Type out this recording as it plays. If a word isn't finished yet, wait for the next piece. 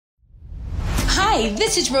Hi,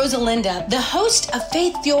 this is Rosalinda, the host of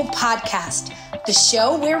Faith Fuel Podcast, the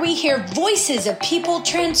show where we hear voices of people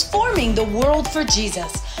transforming the world for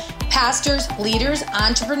Jesus. Pastors, leaders,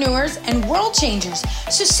 entrepreneurs, and world changers.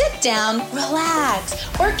 So sit down, relax,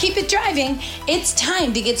 or keep it driving. It's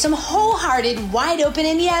time to get some wholehearted, wide open,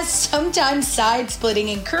 and yes, sometimes side-splitting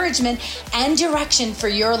encouragement and direction for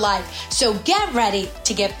your life. So get ready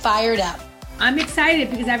to get fired up. I'm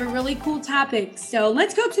excited because I have a really cool topic. So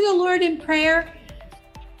let's go to the Lord in prayer.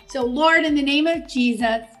 So Lord, in the name of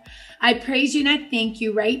Jesus, I praise you and I thank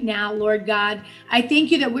you right now, Lord God. I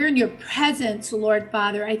thank you that we're in your presence, Lord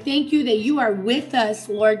Father. I thank you that you are with us,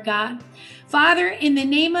 Lord God. Father, in the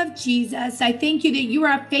name of Jesus, I thank you that you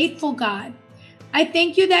are a faithful God. I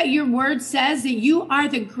thank you that your word says that you are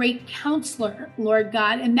the great counselor, Lord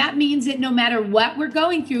God. And that means that no matter what we're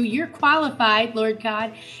going through, you're qualified, Lord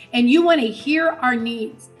God, and you want to hear our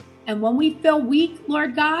needs. And when we feel weak,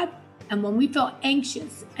 Lord God, and when we feel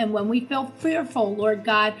anxious, and when we feel fearful, Lord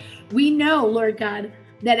God, we know, Lord God,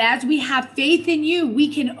 that as we have faith in you,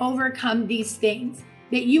 we can overcome these things,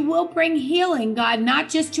 that you will bring healing, God, not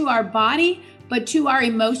just to our body, but to our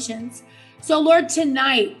emotions. So, Lord,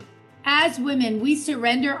 tonight, as women, we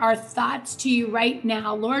surrender our thoughts to you right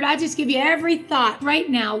now. Lord, I just give you every thought right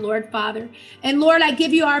now, Lord Father. And Lord, I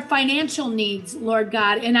give you our financial needs, Lord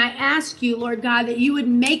God. And I ask you, Lord God, that you would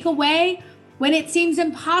make a way when it seems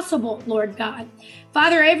impossible, Lord God.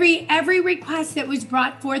 Father, every request that was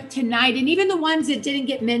brought forth tonight, and even the ones that didn't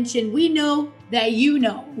get mentioned, we know that you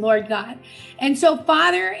know, Lord God. And so,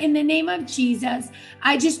 Father, in the name of Jesus,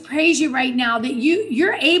 I just praise you right now that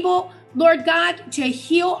you're able, Lord God, to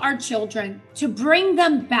heal our children, to bring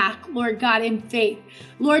them back, Lord God, in faith.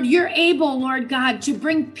 Lord, you're able, Lord God, to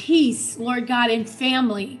bring peace, Lord God, in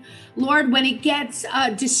family. Lord, when it gets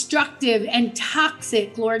destructive and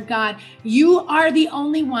toxic, Lord God, you are the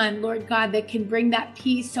only one, Lord God, that can bring that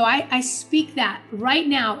peace. So I speak that right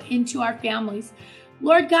now into our families.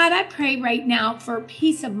 Lord God, I pray right now for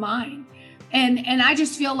peace of mind. And I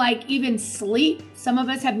just feel like even sleep, some of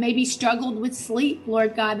us have maybe struggled with sleep,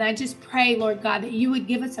 Lord God. And I just pray, Lord God, that you would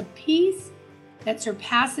give us a peace that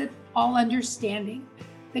surpasseth all understanding.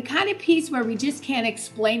 The kind of peace where we just can't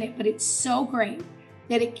explain it, but it's so great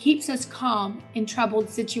that it keeps us calm in troubled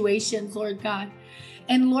situations, Lord God.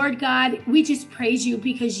 And Lord God, we just praise you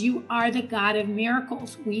because you are the God of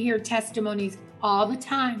miracles. We hear testimonies all the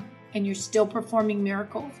time, and you're still performing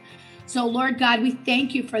miracles. So Lord God, we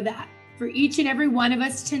thank you for that, for each and every one of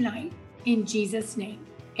us tonight, in Jesus' name.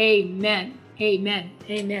 Amen. Amen.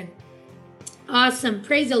 Amen. Awesome.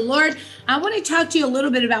 Praise the Lord. I want to talk to you a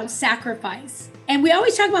little bit about sacrifice. And we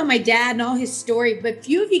always talk about my dad and all his story, but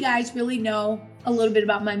few of you guys really know a little bit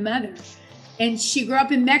about my mother. And she grew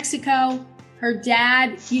up in Mexico. Her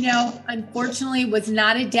dad, unfortunately was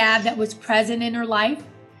not a dad that was present in her life.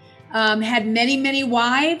 Had many, many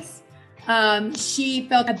wives. She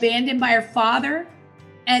felt abandoned by her father.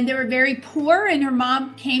 And they were very poor, and her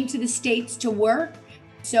mom came to the States to work.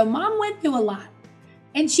 So mom went through a lot.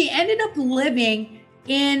 And she ended up living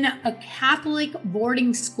in a Catholic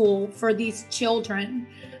boarding school for these children.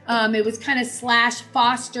 It was kind of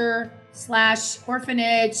 /foster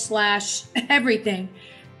 /orphanage /everything.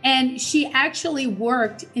 And she actually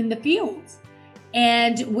worked in the fields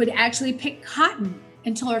and would actually pick cotton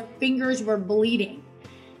until her fingers were bleeding.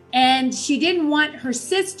 And she didn't want her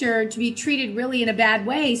sister to be treated really in a bad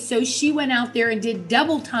way. So she went out there and did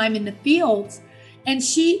double time in the fields. And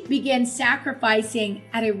she began sacrificing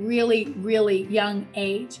at a really, really young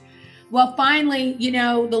age. Well, finally,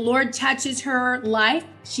 the Lord touches her life.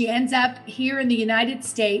 She ends up here in the United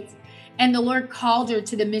States, and the Lord called her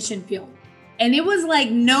to the mission field. And it was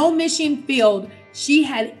like no mission field she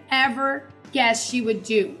had ever guessed she would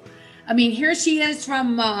do. I mean, here she is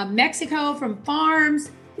from Mexico, from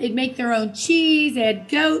farms. They'd make their own cheese. They had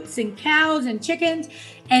goats and cows and chickens.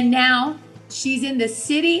 And now she's in the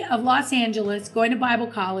city of Los Angeles going to Bible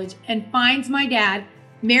college and finds my dad,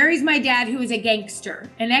 marries my dad, who is a gangster,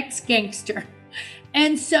 an ex-gangster.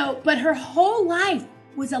 And so, but her whole life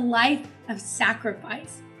was a life of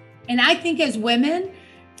sacrifice. And I think as women,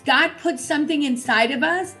 God puts something inside of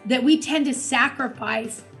us that we tend to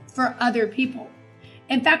sacrifice for other people.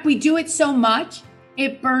 In fact, we do it so much,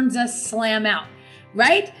 it burns us slam out.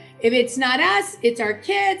 Right? If it's not us, it's our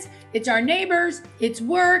kids, it's our neighbors, it's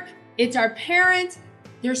work, it's our parents.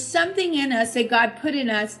 There's something in us that God put in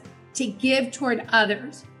us to give toward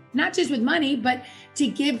others, not just with money, but to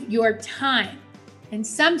give your time. And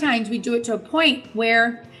sometimes we do it to a point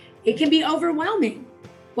where it can be overwhelming.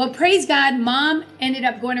 Well, praise God, Mom ended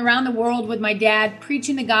up going around the world with my dad,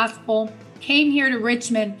 preaching the gospel, came here to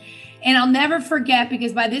Richmond. And I'll never forget,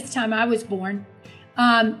 because by this time I was born,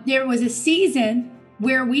 there was a season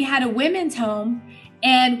where we had a women's home,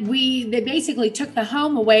 and they basically took the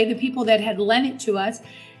home away, the people that had lent it to us,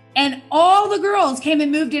 and all the girls came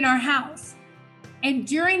and moved in our house. And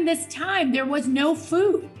during this time, there was no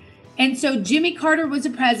food. And so Jimmy Carter was the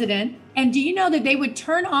president. And do you know that they would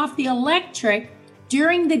turn off the electric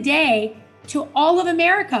during the day to all of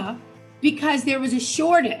America because there was a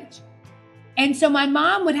shortage? And so my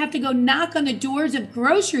mom would have to go knock on the doors of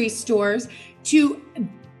grocery stores to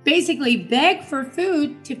basically beg for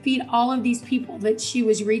food to feed all of these people that she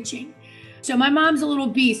was reaching. So my mom's a little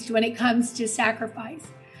beast when it comes to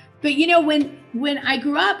sacrifice. But you know, when I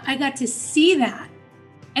grew up, I got to see that.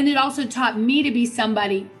 And it also taught me to be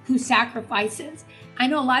somebody who sacrifices. I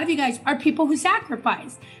know a lot of you guys are people who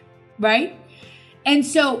sacrifice, right? And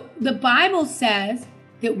so the Bible says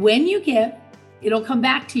that when you give, it'll come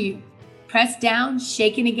back to you. Pressed down,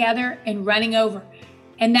 shaken together, and running over.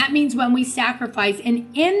 And that means when we sacrifice. And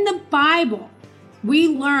in the Bible, we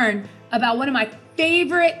learn about one of my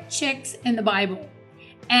favorite chicks in the Bible.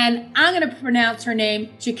 And I'm going to pronounce her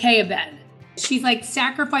name Jochebed. She's like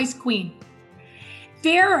sacrifice queen.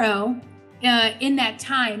 Pharaoh, in that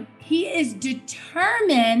time, he is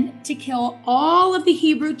determined to kill all of the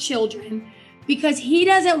Hebrew children because he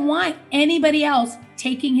doesn't want anybody else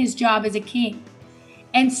taking his job as a king.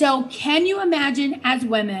 And so can you imagine as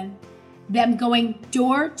women, them going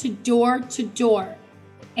door to door to door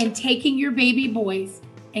and taking your baby boys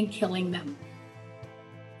and killing them?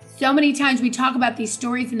 So many times we talk about these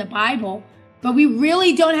stories in the Bible, but we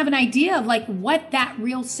really don't have an idea of like what that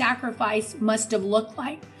real sacrifice must have looked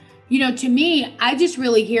like. You know, to me, I just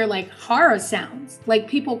really hear like horror sounds, like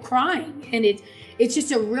people crying, and it's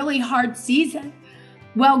just a really hard season.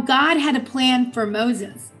 Well, God had a plan for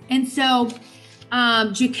Moses. And so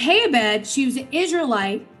Jochebed, she was an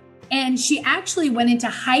Israelite, and she actually went into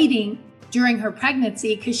hiding during her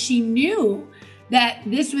pregnancy because she knew that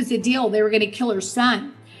this was the deal. They were going to kill her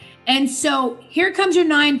son. And so here comes her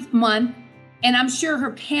 9th month, and I'm sure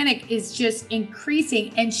her panic is just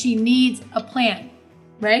increasing, and she needs a plan,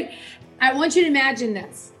 right? I want you to imagine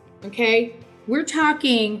this, okay? We're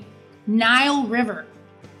talking Nile River.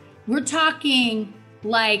 We're talking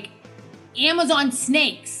like Amazon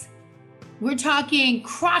snakes. We're talking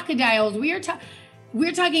crocodiles.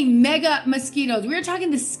 We're talking mega mosquitoes. We're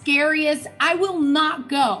talking the scariest. I will not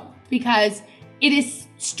go because it is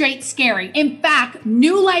straight scary. In fact,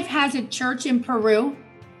 New Life has a church in Peru.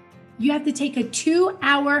 You have to take a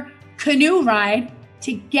 2-hour canoe ride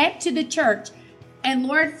to get to the church. And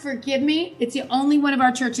Lord, forgive me, it's the only one of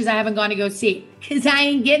our churches I haven't gone to go see because I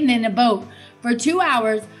ain't getting in a boat for 2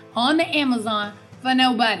 hours on the Amazon for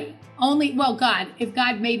nobody. God, if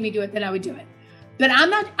God made me do it, then I would do it. But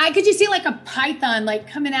I could just see like a python like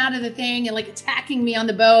coming out of the thing and like attacking me on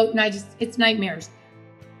the boat. And it's nightmares.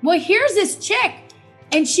 Well, here's this chick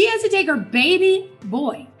and she has to take her baby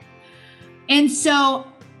boy. And so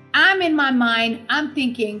I'm in my mind, I'm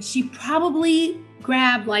thinking she probably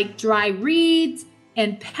grabbed like dry reeds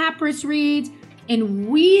and papyrus reeds and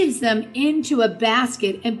weaves them into a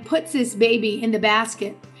basket and puts this baby in the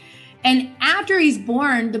basket. And after he's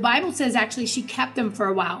born, the Bible says actually she kept him for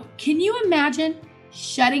a while. Can you imagine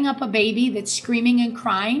shutting up a baby that's screaming and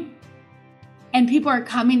crying and people are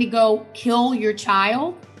coming to go kill your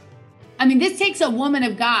child? I mean, this takes a woman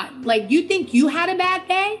of God. Like, you think you had a bad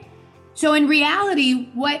day? So in reality,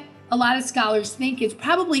 what a lot of scholars think is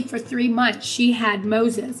probably for 3 months she had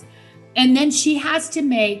Moses. And then she has to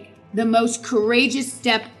make the most courageous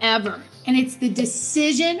step ever. And it's the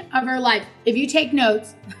decision of her life. If you take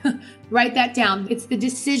notes, write that down. It's the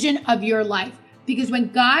decision of your life. Because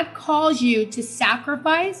when God calls you to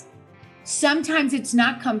sacrifice, sometimes it's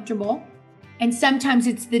not comfortable. And sometimes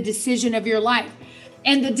it's the decision of your life.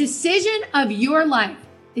 And the decision of your life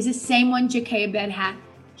is the same one Jochebed had.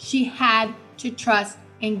 She had to trust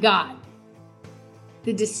in God.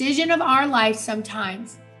 The decision of our life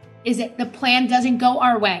sometimes is that the plan doesn't go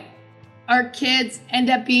our way. Our kids end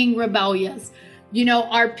up being rebellious. You know,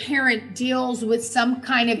 our parent deals with some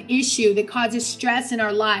kind of issue that causes stress in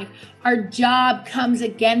our life. Our job comes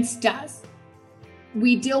against us.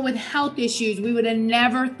 We deal with health issues we would have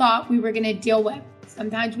never thought we were going to deal with.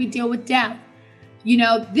 Sometimes we deal with death. You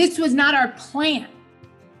know, this was not our plan.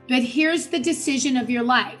 But here's the decision of your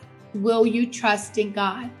life. Will you trust in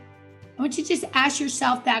God? I want you to just ask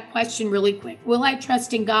yourself that question really quick. Will I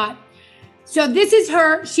trust in God? So this is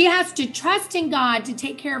her. She has to trust in God to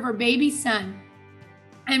take care of her baby son.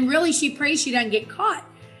 And really, she prays she doesn't get caught.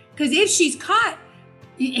 Because if she's caught,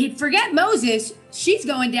 forget Moses, she's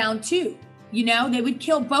going down too. You know, they would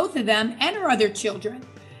kill both of them and her other children.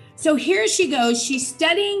 So here she goes. She's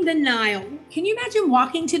studying the Nile. Can you imagine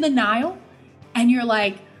walking to the Nile and you're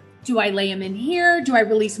like, do I lay him in here? Do I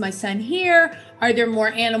release my son here? Are there more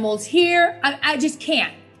animals here? I just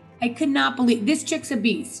can't. I could not believe this chick's a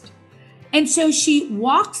beast. And so she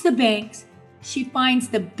walks the banks. She finds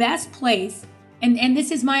the best place. And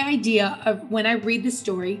this is my idea of when I read the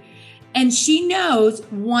story. And she knows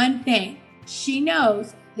one thing. She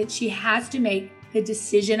knows that she has to make the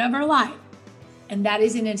decision of her life. And that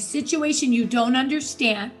is in a situation you don't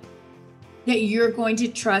understand, that you're going to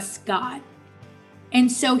trust God.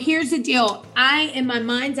 And so here's the deal. In my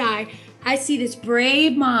mind's eye, I see this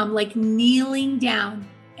brave mom like kneeling down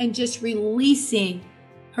and just releasing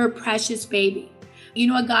her precious baby. You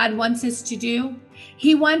know what God wants us to do?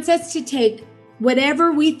 He wants us to take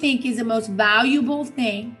whatever we think is the most valuable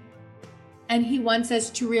thing, and he wants us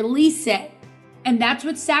to release it. And that's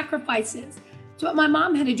what sacrifice is. It's what my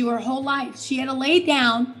mom had to do her whole life. She had to lay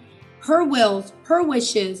down her wills, her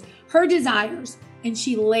wishes, her desires, and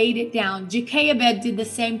she laid it down. Jochebed did the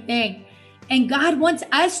same thing. And God wants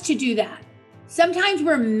us to do that. Sometimes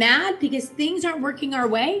we're mad because things aren't working our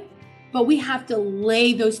way, but we have to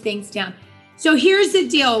lay those things down. So here's the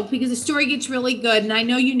deal, because the story gets really good, and I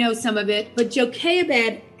know you know some of it, but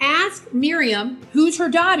Jochebed asked Miriam, who's her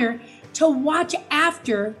daughter, to watch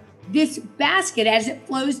after this basket as it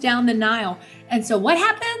flows down the Nile. And so what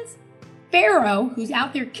happens? Pharaoh, who's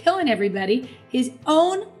out there killing everybody, his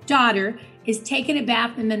own daughter is taking a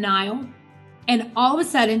bath in the Nile, and all of a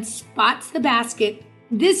sudden spots the basket.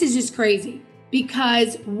 This is just crazy,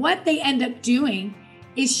 because what they end up doing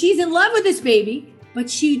is she's in love with this baby, but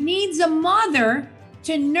she needs a mother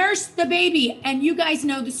to nurse the baby. And you guys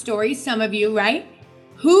know the story, some of you, right?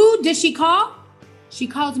 Who does she call? She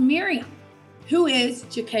calls Miriam, who is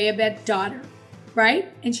Jochebed's daughter, right?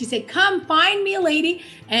 And she said, come find me a lady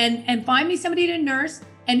and find me somebody to nurse.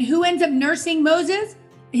 And who ends up nursing Moses?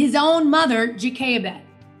 His own mother, Jochebed.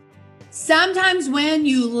 Sometimes when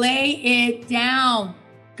you lay it down,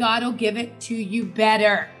 God will give it to you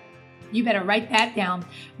better. You better write that down.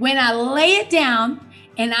 When I lay it down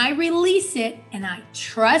and I release it and I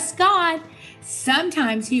trust God,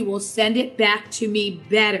 sometimes he will send it back to me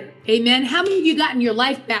better. Amen. How many of you gotten your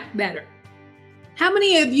life back better? How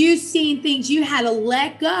many of you seen things you had to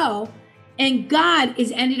let go and God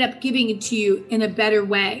has ended up giving it to you in a better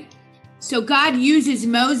way? So God uses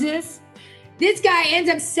Moses. This guy ends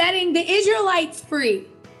up setting the Israelites free.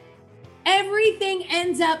 Everything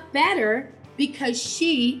ends up better because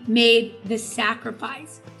she made the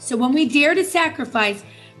sacrifice. So when we dare to sacrifice,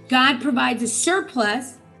 God provides a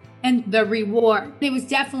surplus and the reward. It was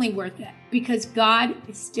definitely worth it because God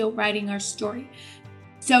is still writing our story.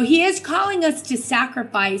 So he is calling us to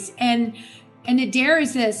sacrifice. And the dare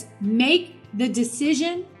is this: make the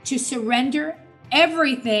decision to surrender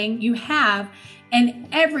everything you have and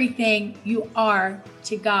everything you are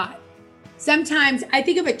to God. Sometimes I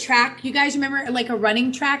think of a track. You guys remember like a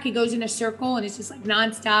running track? It goes in a circle and it's just like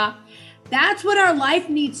nonstop. That's what our life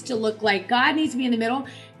needs to look like. God needs to be in the middle.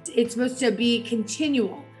 It's supposed to be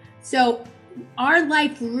continual. So our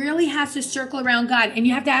life really has to circle around God. And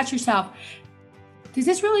you have to ask yourself, does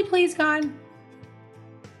this really please God?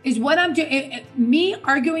 Is what I'm doing, me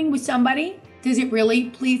arguing with somebody, does it really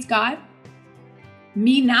please God?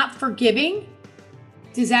 Me not forgiving,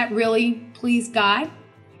 does that really please God?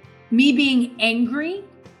 Me being angry?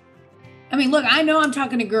 I mean, look, I know I'm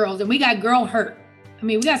talking to girls and we got girl hurt. I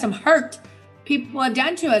mean, we got some hurt people have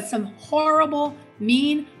done to us, some horrible,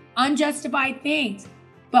 mean, unjustified things.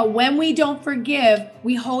 But when we don't forgive,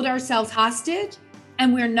 we hold ourselves hostage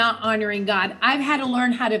and we're not honoring God. I've had to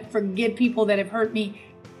learn how to forgive people that have hurt me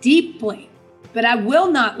deeply, but I will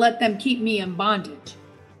not let them keep me in bondage.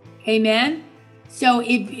 Amen. So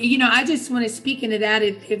I just want to speak into that.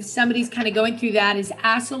 If somebody's kind of going through that, is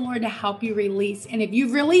ask the Lord to help you release. And if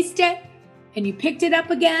you've released it and you picked it up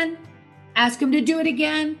again, ask him to do it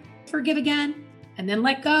again, forgive again, and then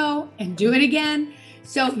let go and do it again.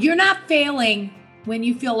 So you're not failing when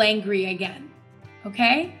you feel angry again.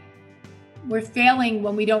 Okay? We're failing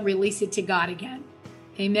when we don't release it to God again.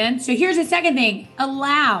 Amen. So here's the second thing.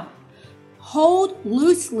 Allow. Hold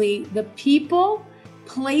loosely the people,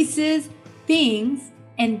 places, things,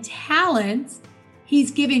 and talents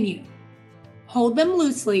he's given you. Hold them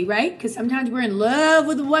loosely, right? Because sometimes we're in love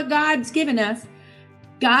with what God's given us.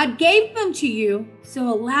 God gave them to you,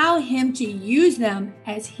 so allow him to use them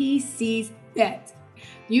as he sees fit.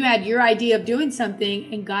 You had your idea of doing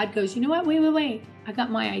something, and God goes, you know what? Wait. I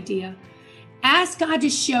got my idea. Ask God to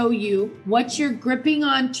show you what you're gripping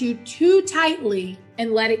onto too tightly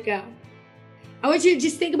and let it go. I want you to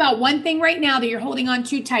just think about one thing right now that you're holding on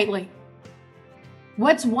too tightly.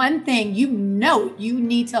 What's one thing you know you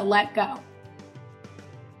need to let go?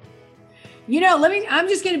 I'm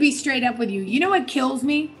just going to be straight up with you. You know what kills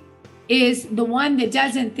me is the one that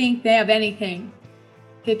doesn't think they have anything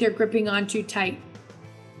that they're gripping on too tight.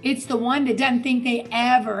 It's the one that doesn't think they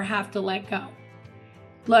ever have to let go.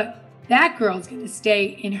 Look, that girl's going to stay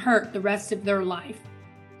in hurt the rest of their life.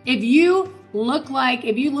 If you look like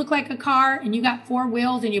a car and you got 4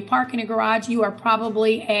 wheels and you park in a garage, you are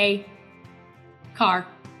probably a car,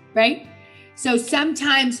 right? So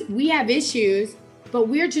sometimes we have issues, but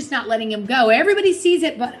we're just not letting them go. Everybody sees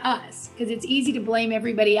it but us, because it's easy to blame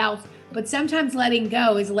everybody else. But sometimes letting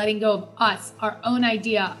go is letting go of us, our own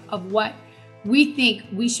idea of what we think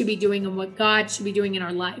we should be doing and what God should be doing in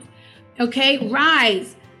our life. Okay,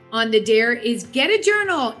 rise on the dare is get a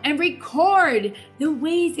journal and record the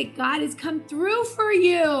ways that God has come through for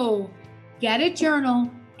you. Get a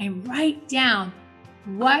journal and write down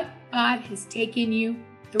what God has taken you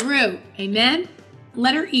through. Amen.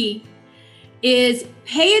 Letter E is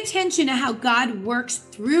pay attention to how God works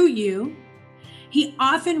through you. He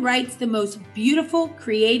often writes the most beautiful,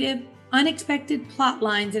 creative, unexpected plot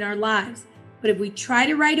lines in our lives. But if we try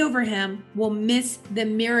to write over him, we'll miss the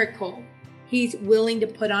miracle he's willing to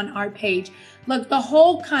put on our page. Look, the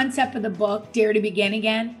whole concept of the book, Dare to Begin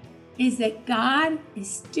Again, is that God is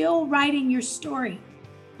still writing your story.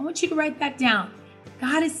 I want you to write that down.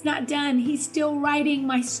 God is not done. He's still writing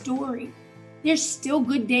my story. There's still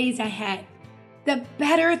good days ahead. The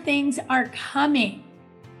better things are coming.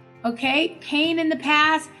 Okay? Pain in the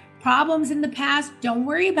past, problems in the past. Don't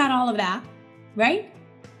worry about all of that, right?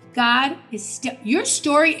 God is still, your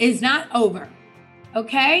story is not over.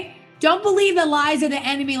 Okay? Don't believe the lies of the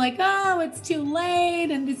enemy like, oh, it's too late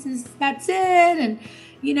and that's it. And,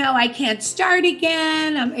 I can't start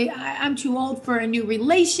again. I'm too old for a new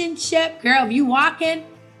relationship. Girl, if you walking,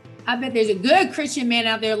 I bet there's a good Christian man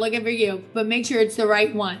out there looking for you, but make sure it's the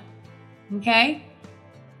right one. Okay?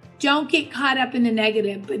 Don't get caught up in the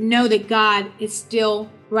negative, but know that God is still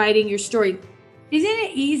writing your story. Isn't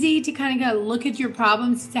it easy to kind of go look at your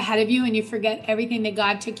problems ahead of you and you forget everything that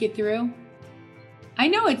God took you through? I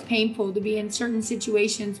know it's painful to be in certain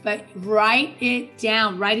situations, but write it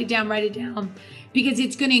down, because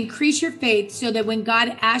it's going to increase your faith so that when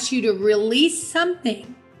God asks you to release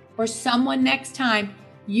something or someone next time,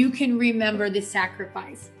 you can remember the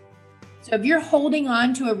sacrifice. So if you're holding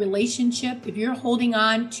on to a relationship, if you're holding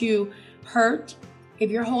on to hurt, if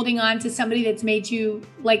you're holding on to somebody that's made you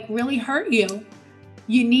really hurt you,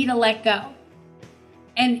 you need to let go.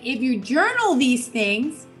 And if you journal these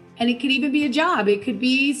things, and it could even be a job, it could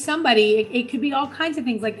be somebody, it could be all kinds of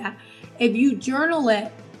things like that. If you journal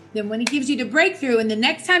it, then when it gives you the breakthrough and the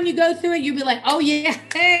next time you go through it, you'll be like, oh yeah,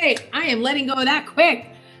 hey, I am letting go of that quick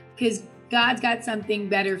because God's got something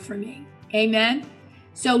better for me. Amen.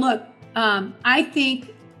 So look, I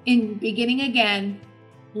think in beginning again,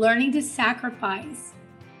 learning to sacrifice.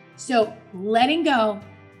 So letting go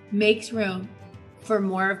makes room for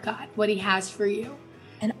more of God, what he has for you.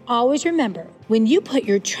 And always remember, when you put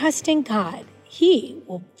your trust in God, he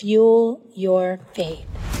will fuel your faith.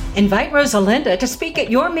 Invite Rosalinda to speak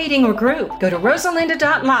at your meeting or group. Go to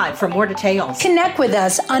rosalinda.live for more details. Connect with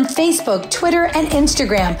us on Facebook, Twitter, and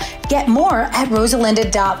Instagram. Get more at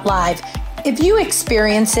rosalinda.live. If you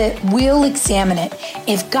experience it, we'll examine it.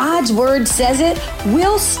 If God's word says it,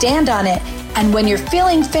 we'll stand on it. And when you're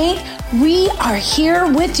feeling faint, we are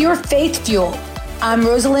here with your faith fuel. I'm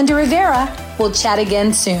Rosalinda Rivera. We'll chat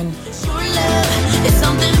again soon.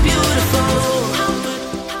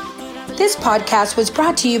 This podcast was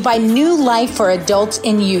brought to you by New Life for Adults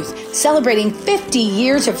and Youth, celebrating 50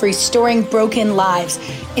 years of restoring broken lives.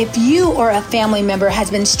 If you or a family member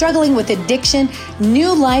has been struggling with addiction,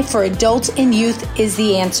 New Life for Adults and Youth is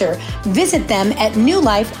the answer. Visit them at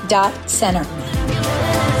newlife.center.